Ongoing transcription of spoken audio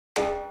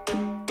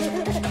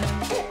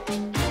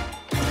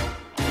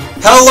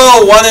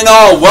Hello, one and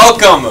all.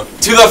 Welcome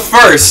to the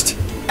first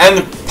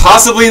and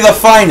possibly the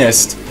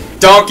finest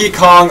Donkey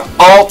Kong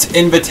Alt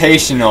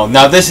Invitational.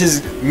 Now, this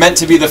is meant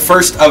to be the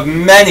first of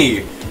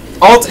many.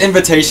 Alt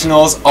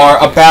Invitationals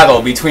are a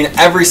battle between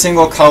every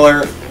single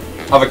color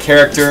of a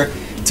character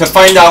to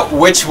find out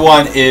which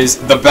one is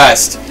the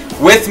best.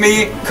 With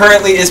me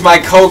currently is my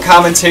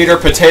co-commentator,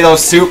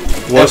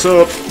 Potatosoup. What's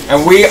up?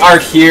 And we are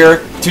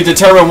here to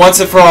determine once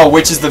and for all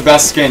which is the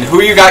best skin.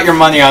 Who you got your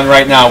money on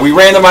right now? We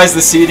randomized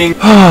the seating.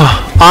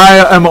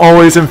 I am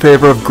always in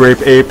favor of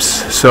grape apes,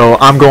 so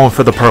I'm going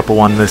for the purple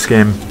one this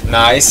game.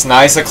 Nice,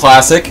 a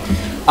classic.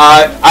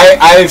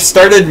 I've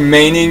started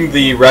maining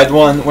the red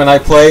one when I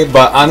play,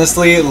 but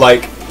honestly,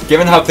 like,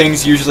 given how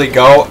things usually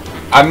go,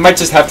 I might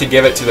just have to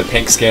give it to the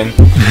pink skin.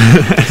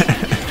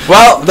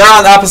 Well, they're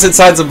on opposite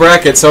sides of the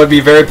bracket, so it'd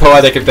be very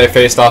poetic if they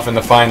faced off in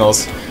the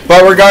finals.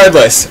 But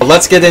regardless,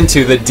 let's get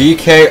into the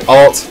DK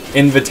Alt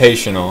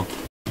Invitational.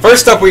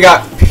 First up, we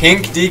got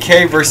pink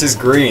DK versus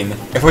green.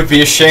 It would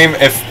be a shame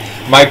if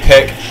my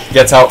pick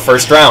gets out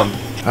first round.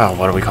 Oh,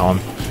 what do we call him?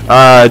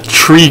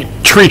 Tree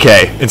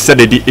K instead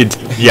of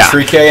yeah.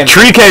 Tree K.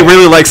 Tree K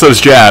really likes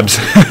those jabs.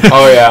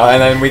 Oh yeah,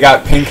 and then we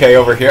got pink K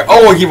over here.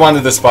 Oh, he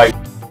wanted the spike.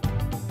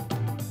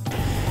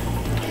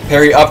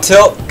 Parry up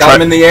tilt, got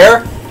him in the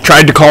air.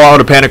 Tried to call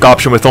out a panic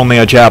option with only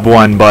a jab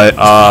one, but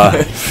oh,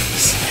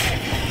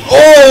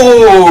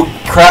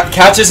 crap!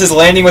 Catches his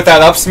landing with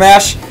that up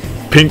smash.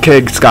 Pink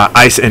K's got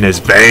ice in his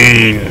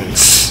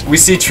veins. We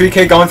see Tree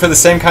K going for the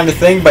same kind of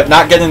thing, but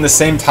not getting the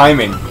same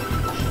timing.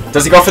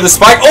 Does he go for the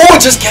spike? Oh,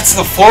 it just gets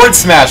the forward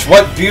smash.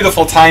 What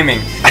beautiful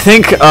timing. I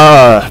think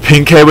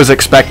Pink K was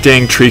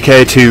expecting Tree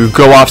K to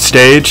go off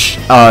stage,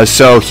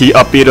 so he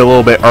upbeat a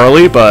little bit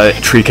early, but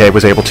Tree K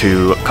was able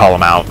to call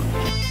him out.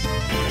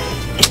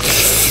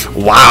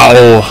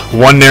 Wow,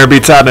 one Nair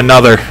beats out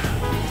another.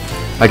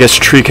 I guess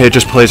Tree K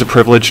just plays a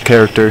privileged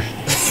character.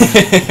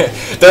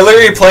 They're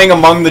literally playing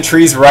among the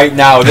trees right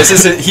now.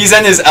 He's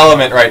in his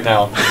element right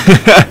now.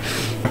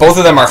 Both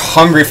of them are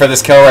hungry for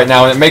this kill right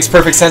now, and it makes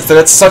perfect sense. They're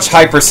at such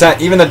high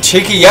percent. Even the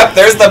cheeky, yep,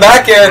 there's the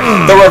back air.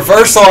 The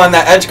reversal on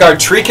that edge guard.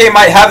 Tree K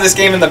might have this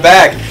game in the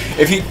bag.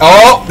 If he,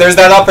 oh, there's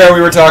that up air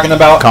we were talking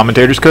about.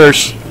 Commentator's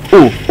curse.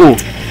 Ooh,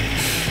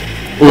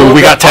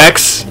 we got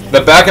techs. The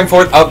back and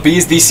forth up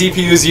Bs, these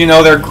CPUs, you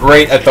know, they're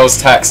great at those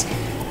techs.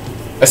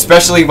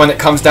 Especially when it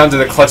comes down to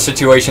the clutch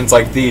situations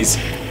like these.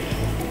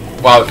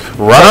 Wow.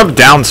 Run up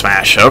down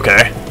smash,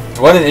 okay.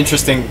 What an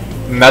interesting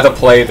meta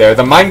play there.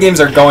 The mind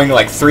games are going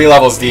like 3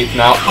 levels deep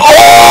now.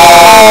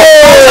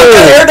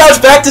 Oh! Air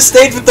dodge back to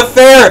stage with the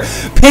fair.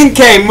 Pink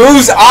K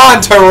moves on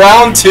to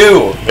round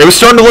 2. It was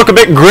starting to look a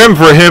bit grim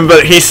for him,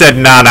 but he said,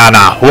 nah,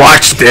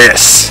 watch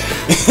this.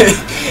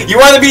 You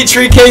want to beat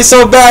Tree K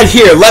so bad?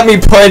 Here, let me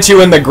plant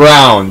you in the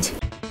ground.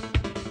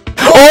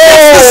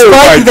 Oh,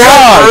 my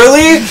God.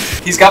 Early?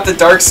 He's got the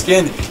dark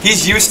skin.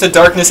 He's used to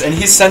darkness, and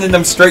he's sending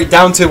them straight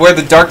down to where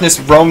the darkness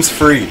roams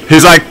free.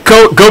 He's like,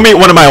 go meet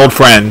one of my old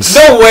friends.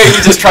 No way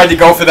he just tried to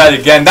go for that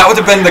again. That would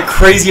have been the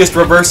craziest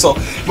reversal.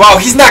 Wow,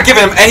 he's not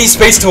giving him any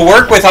space to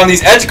work with on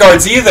these edge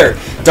guards either.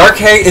 Dark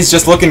K is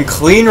just looking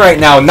clean right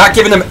now, not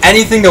giving him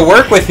anything to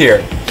work with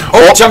here.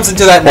 Oh, jumps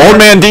into that net. Old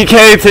man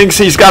DK thinks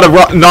he's got to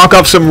knock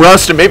off some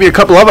rust and maybe a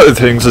couple of other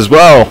things as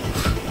well.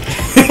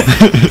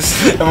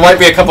 There might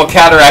be a couple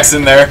cataracts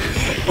in there.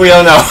 We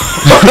don't know.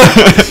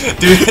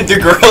 do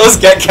gorillas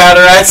get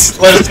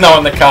cataracts? Let us know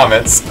in the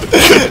comments.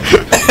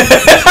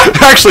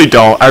 I actually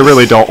don't. I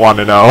really don't want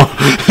to know.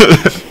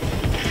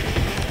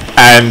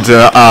 And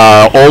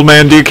old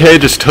man DK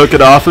just took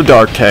it off of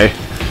Dark K.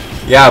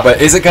 Yeah, but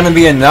is it going to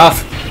be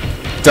enough?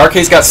 Dark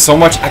K's got so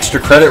much extra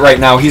credit right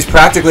now. He's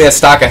practically a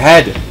stock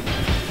ahead.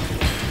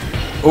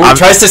 Ooh,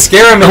 tries to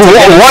scare him into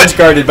getting edge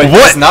guarded, but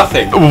does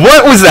nothing.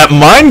 What was that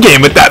mind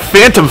game with that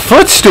phantom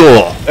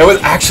footstool? It was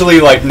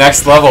actually like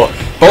next level.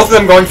 Both of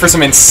them going for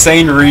some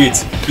insane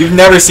reads. You've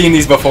never seen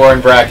these before in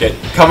bracket.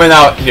 Coming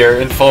out here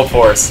in full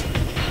force.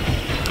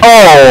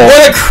 Oh!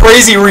 What a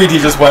crazy read he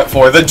just went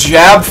for. The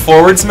jab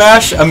forward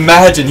smash?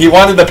 Imagine, he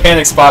wanted the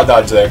panic spot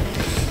dodge there.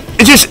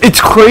 It's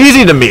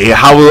crazy to me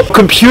how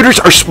computers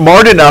are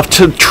smart enough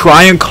to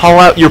try and call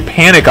out your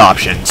panic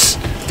options.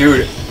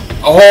 Dude.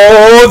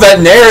 Oh, that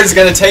Nair is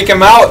going to take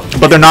him out.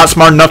 But they're not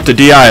smart enough to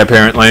DI,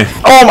 apparently.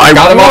 Oh my god.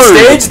 Got him off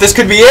stage. This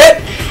could be it.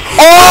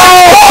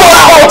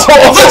 Oh!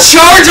 The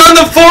charge on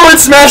the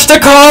forward smash to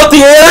call out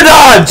the air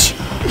dodge.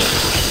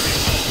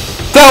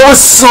 That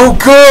was so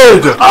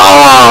good.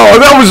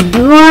 Oh, that was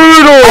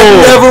brutal.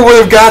 I never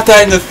would have got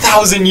that in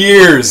 1,000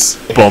 years.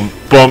 Bum,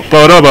 bum,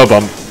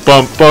 ba-da-ba-bum.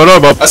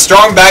 A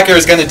strong back air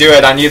is going to do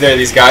it on either of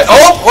these guys.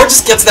 Oh, or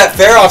just gets that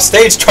fair off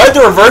stage. Tried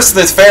to reverse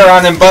this fair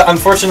on him, but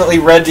unfortunately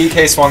Red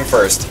DK swung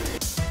first.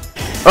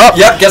 Oh,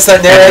 yep, gets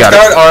that Nair edge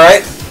guard.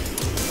 Alright.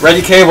 Red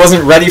DK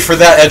wasn't ready for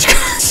that edge guard.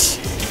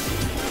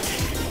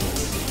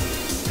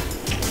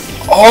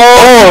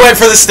 Oh, he went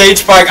for the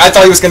stage spike. I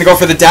thought he was going to go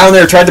for the down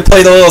there. Tried to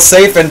play it a little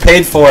safe and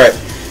paid for it.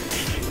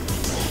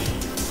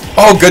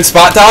 Oh, good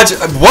spot dodge.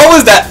 What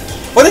was that?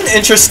 What an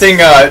interesting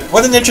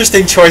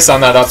choice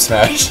on that up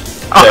smash.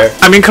 There.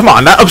 I mean, come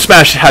on, that up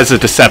smash has a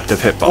deceptive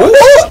hitbox. Ooh.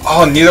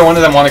 Oh, neither one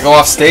of them want to go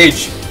off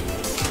stage.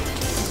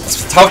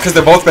 It's tough because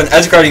they've both been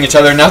edge guarding each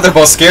other. Now they're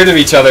both scared of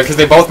each other because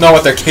they both know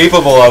what they're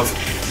capable of.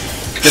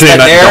 Just Seeing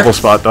that nair. double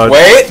spot dodge.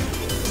 Wait.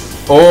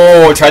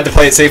 Oh, tried to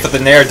play it safe with the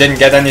nair. Didn't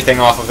get anything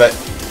off of it.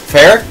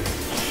 Fair?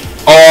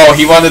 Oh,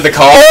 he wanted the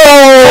call.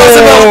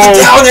 Oh!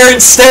 Down there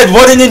instead.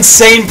 What an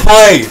insane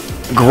play.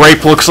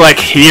 Grape looks like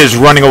he is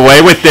running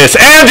away with this,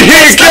 and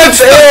he gets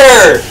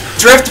there.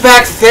 Drift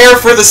back fair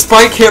for the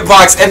spike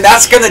hitbox, and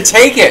that's gonna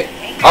take it.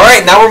 All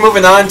right, now we're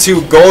moving on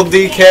to Gold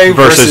DK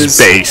versus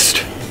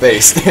Based.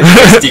 Based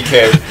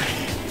DK.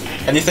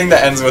 Anything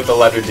that ends with the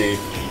letter D.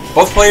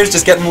 Both players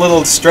just getting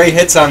little stray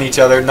hits on each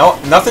other.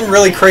 No, nothing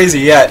really crazy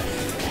yet.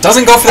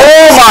 Doesn't go for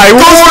that. Oh my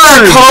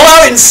word! Call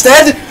out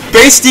instead.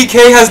 Base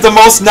DK has the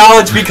most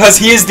knowledge because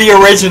he is the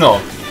original,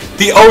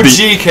 the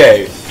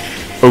OGK.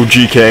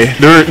 OGK.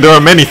 There are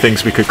many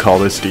things we could call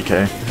this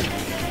DK.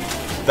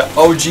 The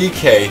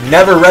OGK.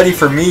 Never ready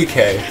for me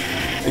K.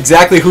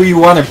 Exactly who you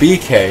want to be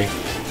K.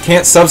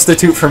 Can't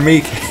substitute for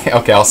me K.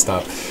 Okay, I'll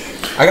stop.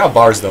 I got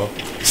bars though.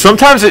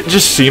 Sometimes it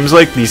just seems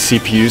like these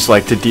CPUs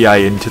like to DI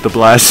into the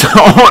blast zone.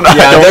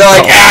 Yeah, they're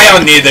like, I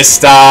don't need this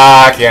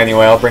stock.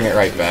 Anyway, I'll bring it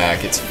right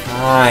back. It's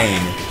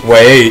fine.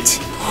 Wait.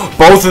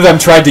 Both of them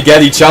tried to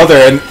get each other,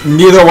 and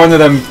neither one of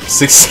them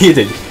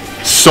succeeded.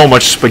 So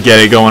much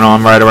spaghetti going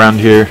on right around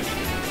here.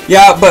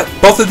 Yeah, but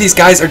both of these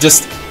guys are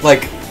just,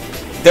 like,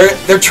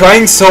 they're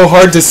trying so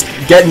hard to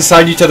get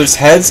inside each other's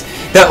heads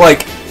that,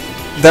 like,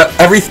 that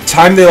every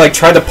time they, like,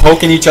 try to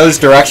poke in each other's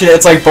direction,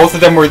 it's like both of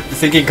them were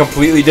thinking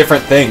completely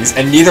different things,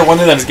 and neither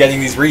one of them is getting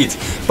these reads.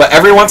 But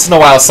every once in a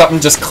while, something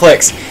just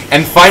clicks,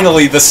 and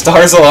finally the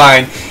stars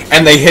align,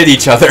 and they hit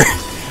each other.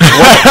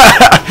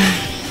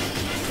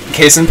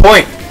 Case in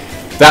point.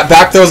 That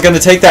back throw is going to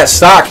take that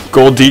stock.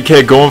 Gold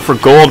DK going for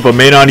gold, but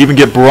may not even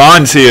get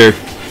bronze here.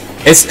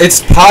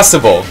 It's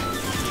possible.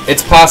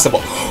 It's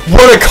possible.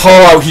 What a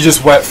call out he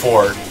just went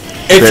for.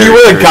 If he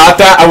would have got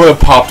that, I would have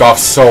popped off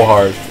so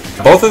hard.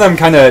 Both of them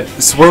kind of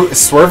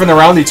swerving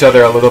around each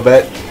other a little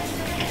bit.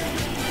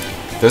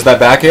 There's that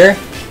back air.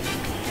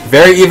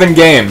 Very even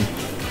game.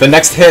 The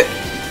next hit,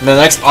 the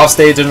next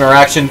offstage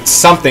interaction,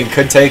 something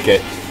could take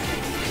it.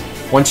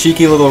 One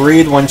cheeky little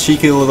read, one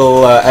cheeky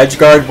little edge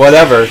guard,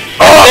 whatever.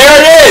 Oh,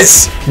 there it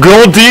is!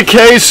 Gold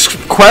DK's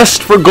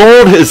quest for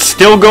gold is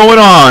still going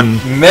on.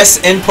 Miss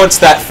inputs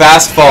that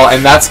fast fall,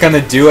 and that's going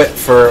to do it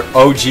for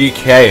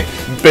OGK.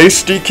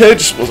 Base DK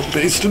just wasn't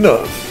based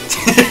enough.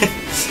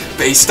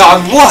 Based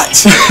on what?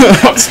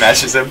 Up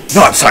smashes him.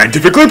 Not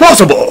scientifically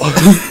possible.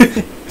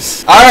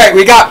 Alright,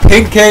 we got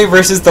Pink K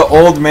versus the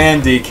Old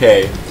Man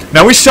DK.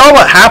 Now we saw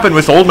what happened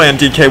with Old Man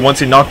DK once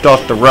he knocked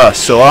off the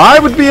rust, so I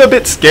would be a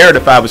bit scared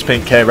if I was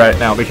Pink K right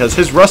now because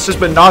his rust has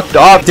been knocked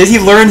off. Did he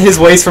learn his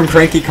ways from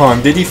Cranky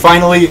Kong? Did he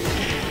finally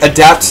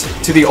adapt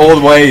to the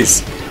old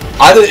ways?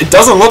 It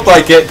doesn't look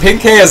like it. Pink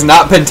K has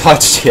not been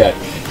touched yet.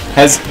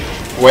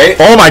 Wait.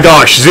 Oh my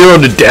gosh, 0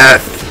 to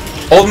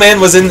death. Old Man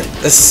was in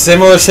a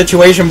similar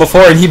situation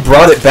before and he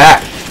brought it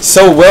back.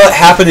 So will it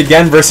happen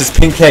again versus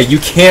Pink K? You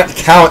can't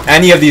count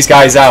any of these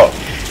guys out.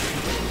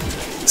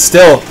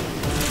 Still,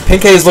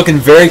 Pink K is looking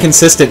very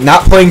consistent,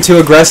 not playing too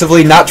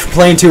aggressively, not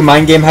playing too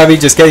mind game heavy,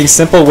 just getting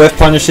simple whiff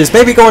punishes,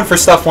 maybe going for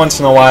stuff once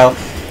in a while,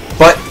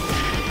 but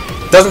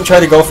doesn't try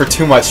to go for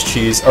too much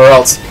cheese or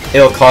else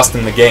it'll cost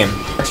him the game.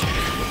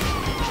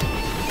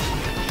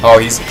 Oh,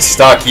 he's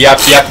stuck. Yep,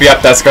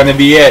 that's gonna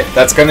be it.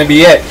 That's gonna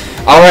be it.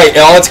 Alright,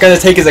 all it's gonna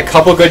take is a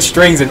couple good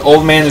strings and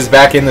Old Man is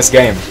back in this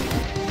game.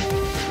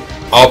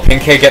 Oh,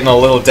 Pink K getting a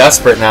little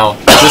desperate now.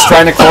 Just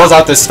trying to close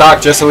out this stock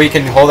just so he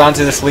can hold on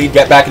to this lead,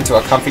 get back into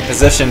a comfy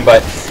position,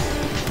 but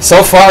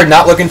so far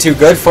not looking too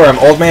good for him.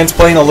 Old Man's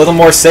playing a little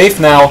more safe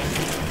now.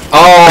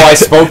 Oh, I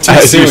spoke too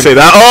As soon. You say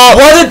that. Oh,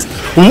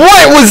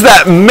 what was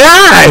that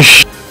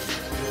mash?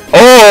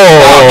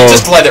 Oh, he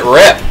just let it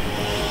rip.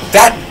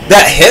 That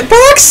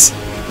hitbox?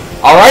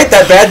 Alright,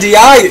 that bad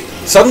DI.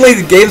 Suddenly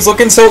the game's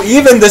looking so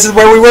even. This is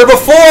where we were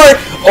before.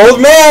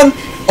 Old Man.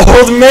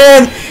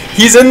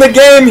 He's in the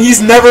game.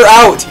 He's never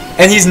out.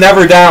 And he's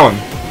never down.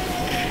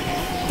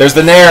 There's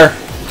the nair.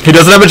 He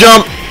doesn't have a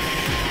jump.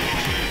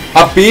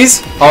 Up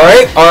B's.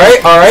 Alright.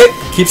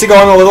 Keeps it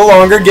going a little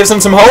longer. Gives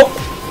him some hope.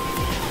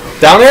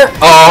 Down there.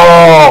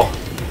 Oh.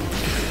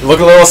 Look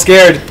a little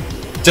scared.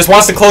 Just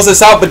wants to close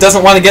this out, but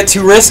doesn't want to get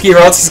too risky or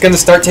else he's going to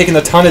start taking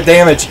a ton of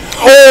damage.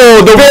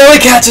 Oh, barely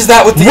catches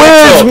that with the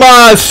Where's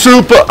my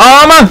super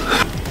armor?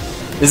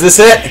 Is this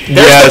it? There's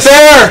yes, the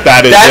bear!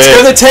 That's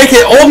it. Gonna take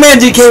it! Old Man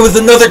DK with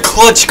another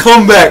clutch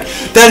comeback!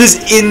 That is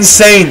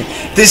insane!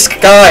 This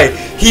guy,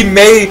 he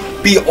may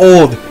be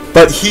old,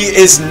 but he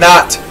is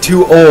not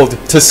too old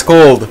to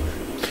scold.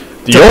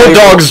 The old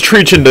dog's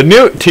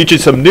teaching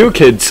some new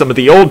kids some of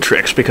the old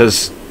tricks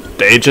because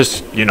they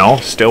just,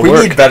 still work.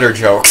 We need better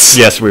jokes.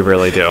 Yes, we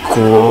really do.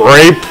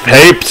 Grape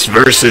Papes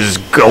versus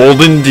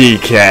Golden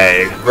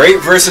DK.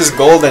 Grape versus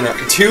Golden.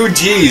 2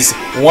 G's.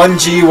 1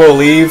 G will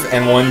leave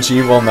and 1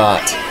 G will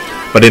not.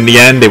 But in the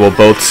end, they will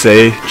both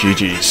say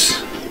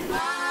GG's.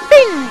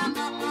 Bing!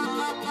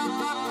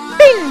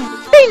 Bing!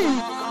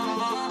 Bing!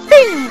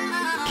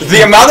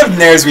 The amount of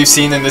nairs we've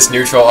seen in this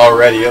neutral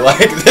already,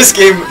 like this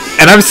game.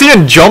 And I'm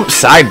seeing jump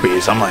side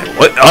Bs. I'm like,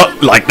 what? Oh,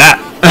 like that.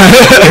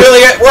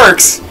 Really, it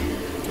works.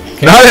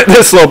 Not at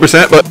this low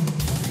percent, but.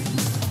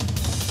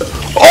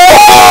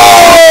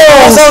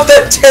 Oh! Also,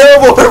 that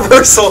terrible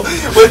reversal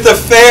with the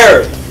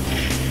fair.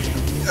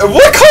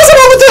 What caused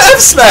him with the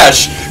F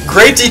smash?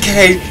 Great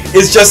DK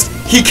is just,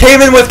 he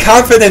came in with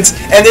confidence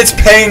and it's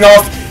paying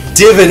off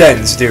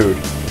dividends, dude.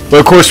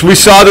 But of course, we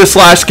saw this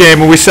last game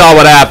and we saw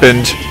what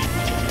happened.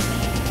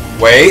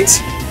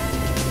 Wait.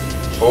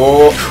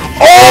 Oh.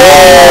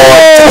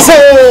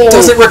 Oh!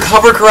 Doesn't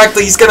recover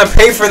correctly. He's gonna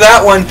pay for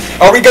that one.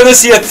 Are we gonna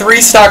see a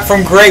 3-stock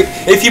from Grape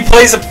if he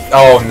plays a...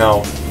 Oh,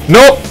 no.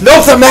 Nope.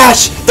 Nope, the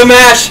mash! The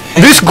mash!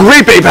 This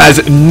Grape Ape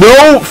has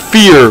no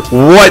fear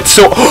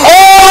whatsoever.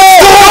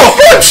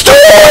 Oh!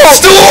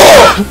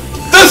 Stop!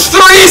 The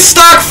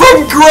 3-stock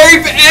from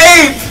Grape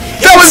Ape!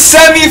 That was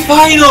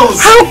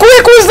semifinals! How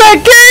quick was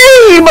that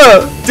game?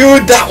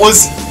 Dude, that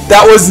was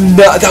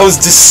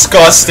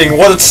disgusting.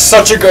 What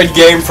such a good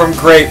game from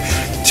Grape.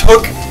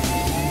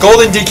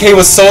 Golden DK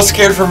was so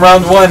scared from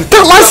round 1.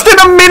 They're less than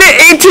a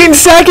minute 18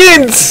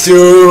 seconds!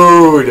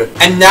 Dude.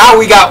 And now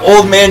we got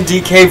Old Man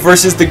DK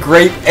versus the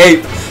Grape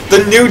Ape.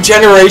 The new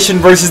generation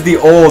versus the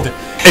old.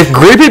 If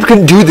Grape Ape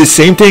can do the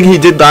same thing he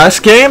did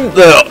last game,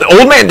 the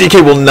Old Man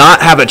DK will not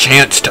have a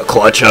chance to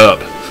clutch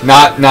up.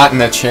 Not in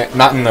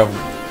the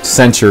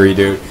century,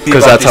 dude.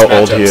 Because that's how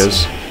old he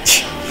is.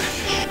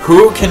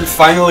 Who can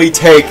finally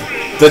take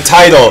the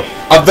title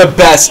of the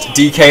best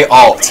DK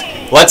alt?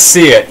 Let's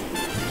see it.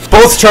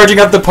 Both charging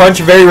up the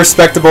punch, very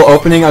respectable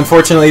opening.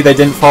 Unfortunately, they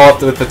didn't follow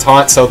up with the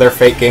taunt, so they're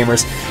fake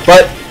gamers.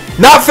 But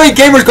not fake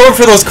gamers going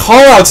for those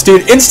callouts,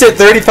 dude. Instant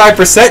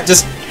 35%,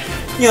 just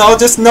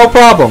no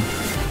problem.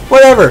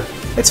 Whatever.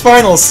 It's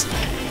finals.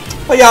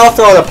 Well, yeah, I'll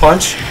throw out a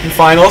punch in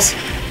finals.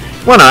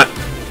 Why not?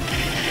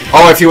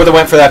 Oh, if he would have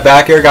went for that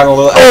back air, got a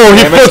little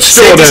damage.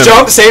 Saved his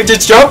jump, saved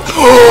his jump.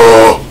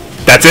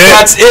 That's it.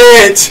 That's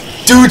it.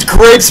 Dude,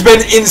 Grape's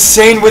been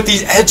insane with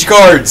these edge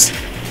guards.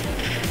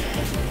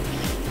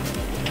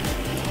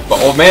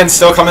 But Old Man's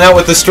still coming out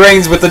with the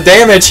strings, with the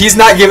damage. He's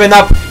not giving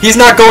up. He's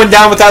not going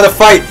down without a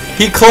fight.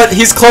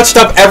 He's clutched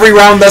up every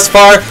round thus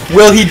far.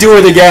 Will he do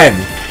it again?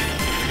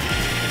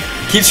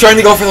 Keeps trying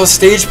to go for those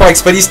stage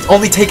spikes, but he's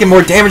only taking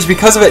more damage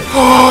because of it.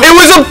 It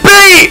was a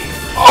bait!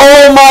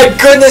 Oh my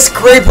goodness,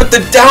 Grape with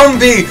the down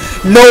B.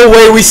 No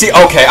way we see...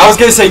 Okay, I was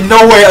going to say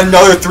no way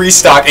another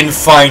 3-stock in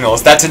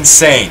finals. That's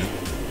insane.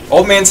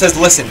 Old Man says,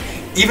 listen,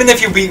 even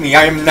if you beat me,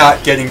 I am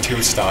not getting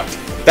 2-stocked.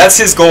 That's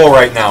his goal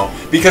right now.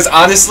 Because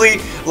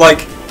honestly,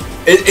 like,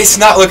 it's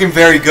not looking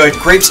very good.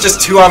 Grape's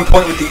just too on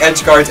point with the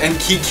edge guards, and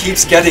he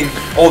keeps getting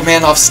Old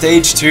Man off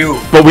stage too.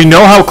 But we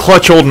know how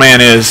clutch Old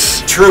Man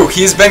is. True,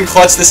 he's been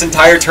clutch this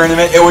entire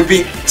tournament. It would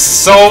be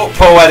so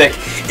poetic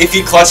if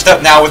he clutched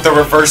up now with the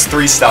reverse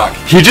 3-stock.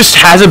 He just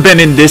hasn't been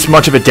in this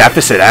much of a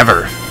deficit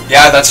ever.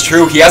 Yeah, that's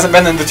true. He hasn't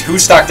been in the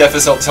 2-stock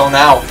deficit till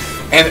now.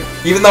 And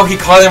even though he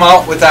caught him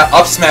out with that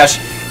up smash,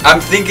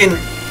 I'm thinking,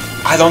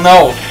 I don't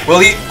know. Will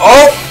he...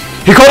 Oh!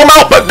 He called him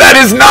out, but that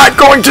is not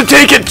going to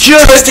take it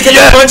just Tries to get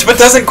yet. the punch, but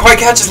doesn't quite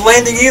catch his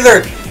landing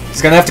either.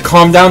 He's going to have to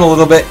calm down a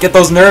little bit, get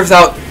those nerves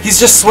out. He's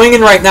just swinging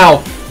right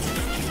now.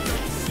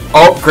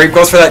 Oh, Grape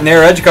goes for that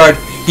Nair edge guard.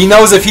 He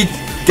knows if he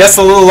gets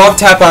a little love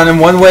tap on him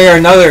one way or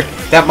another,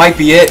 that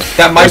might be it.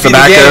 That might be the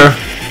game.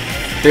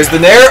 There's the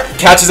Nair,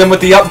 catches him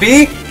with the up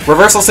B.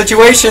 Reversal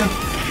situation.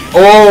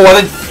 Oh, what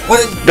a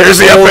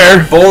There's the up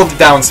air. Bold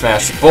down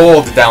smash.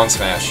 Bold down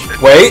smash.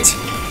 Wait.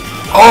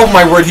 Oh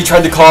my word, he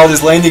tried to call out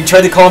his landing,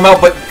 tried to call him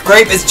out, but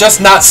Grape is just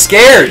not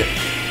scared.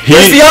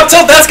 Here's the up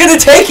tilt, that's gonna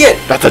take it!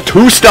 That's a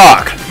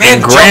 2-stock.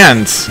 Man,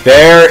 grands.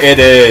 There it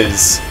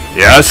is.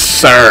 Yes,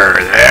 sir.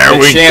 There we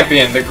go. The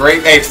champion, the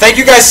Grape Ape. Thank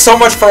you guys so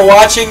much for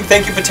watching.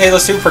 Thank you, Potato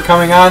Soup, for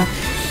coming on.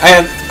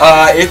 And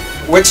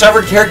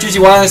whichever characters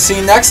you want to see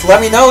next,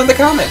 let me know in the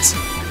comments.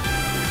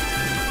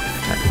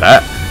 And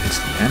that is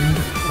the end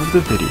of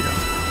the video.